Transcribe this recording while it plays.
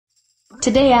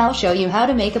Today I'll show you how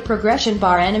to make a progression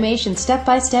bar animation step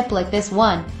by step like this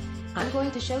one. I'm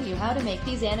going to show you how to make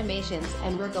these animations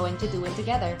and we're going to do it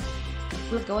together.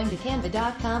 We're going to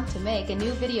canva.com to make a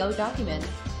new video document.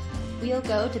 We'll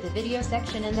go to the video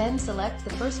section and then select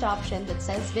the first option that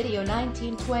says video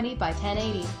 1920 by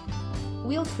 1080.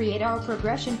 We'll create our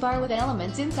progression bar with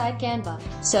elements inside Canva.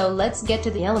 So let's get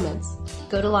to the elements.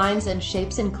 Go to lines and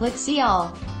shapes and click see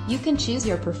all. You can choose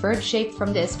your preferred shape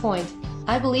from this point.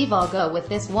 I believe I'll go with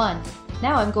this one.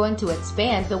 Now I'm going to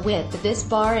expand the width of this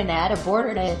bar and add a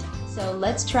border to it. So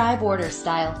let's try border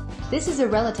style. This is a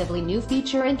relatively new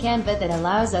feature in Canva that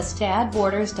allows us to add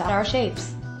borders to our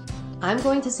shapes. I'm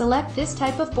going to select this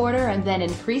type of border and then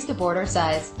increase the border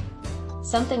size.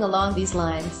 Something along these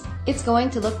lines. It's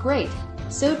going to look great.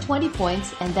 So 20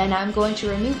 points, and then I'm going to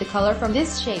remove the color from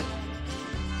this shape.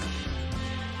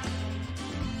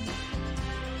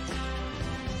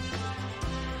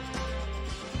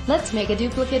 Let's make a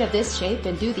duplicate of this shape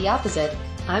and do the opposite.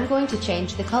 I'm going to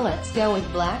change the color, go with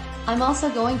black. I'm also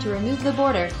going to remove the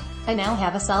border. I now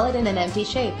have a solid and an empty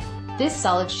shape. This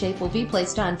solid shape will be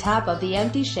placed on top of the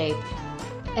empty shape.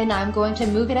 And I'm going to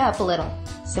move it up a little,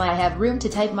 so I have room to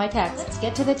type my text. Let's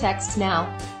get to the text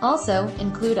now. Also,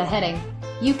 include a heading.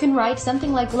 You can write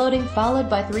something like loading followed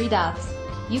by 3 dots.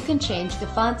 You can change the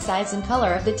font size and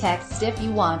color of the text if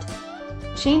you want.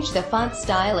 Change the font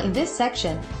style in this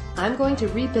section. I'm going to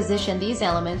reposition these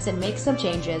elements and make some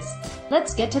changes.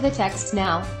 Let's get to the text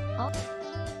now.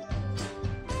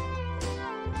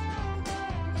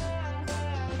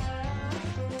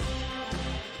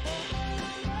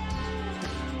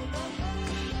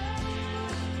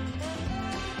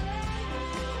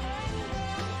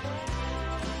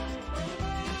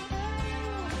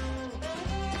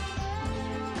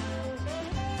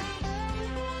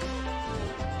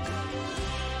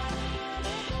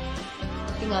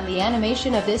 On the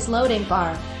animation of this loading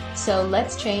bar. So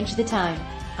let's change the time.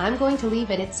 I'm going to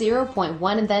leave it at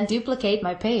 0.1 and then duplicate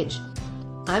my page.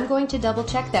 I'm going to double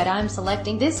check that I'm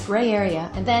selecting this gray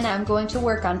area and then I'm going to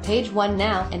work on page 1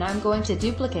 now and I'm going to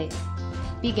duplicate.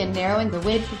 Begin narrowing the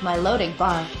width of my loading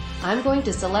bar. I'm going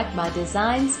to select my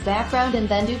design's background and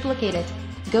then duplicate it.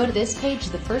 Go to this page,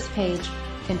 the first page.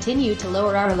 Continue to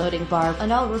lower our loading bar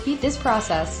and I'll repeat this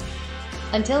process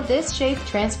until this shape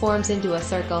transforms into a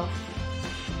circle.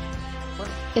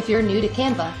 If you're new to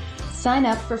Canva, sign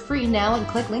up for free now and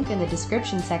click link in the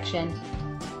description section.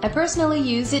 I personally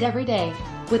use it every day.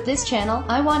 With this channel,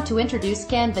 I want to introduce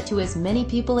Canva to as many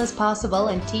people as possible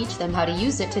and teach them how to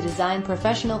use it to design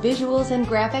professional visuals and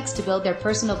graphics to build their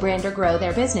personal brand or grow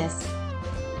their business.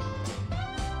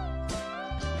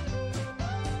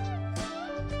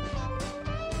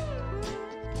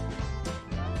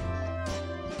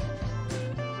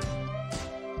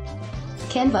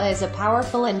 Canva is a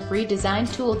powerful and free design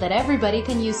tool that everybody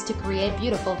can use to create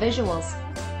beautiful visuals.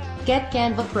 Get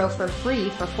Canva Pro for free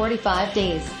for 45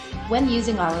 days. When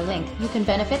using our link, you can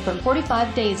benefit from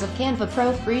 45 days of Canva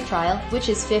Pro free trial, which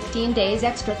is 15 days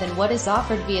extra than what is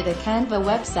offered via the Canva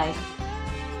website.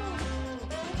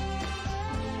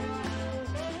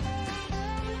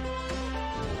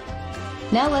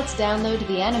 Now let's download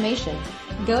the animation.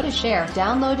 Go to Share,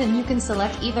 Download and you can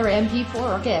select either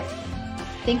MP4 or GIF.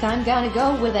 Think I'm gonna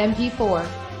go with MP4.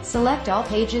 Select all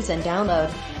pages and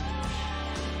download.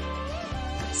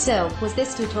 So, was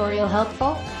this tutorial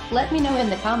helpful? Let me know in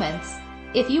the comments.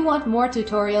 If you want more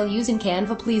tutorial using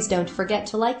Canva, please don't forget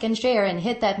to like and share and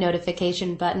hit that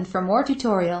notification button for more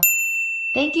tutorial.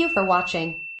 Thank you for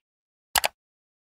watching.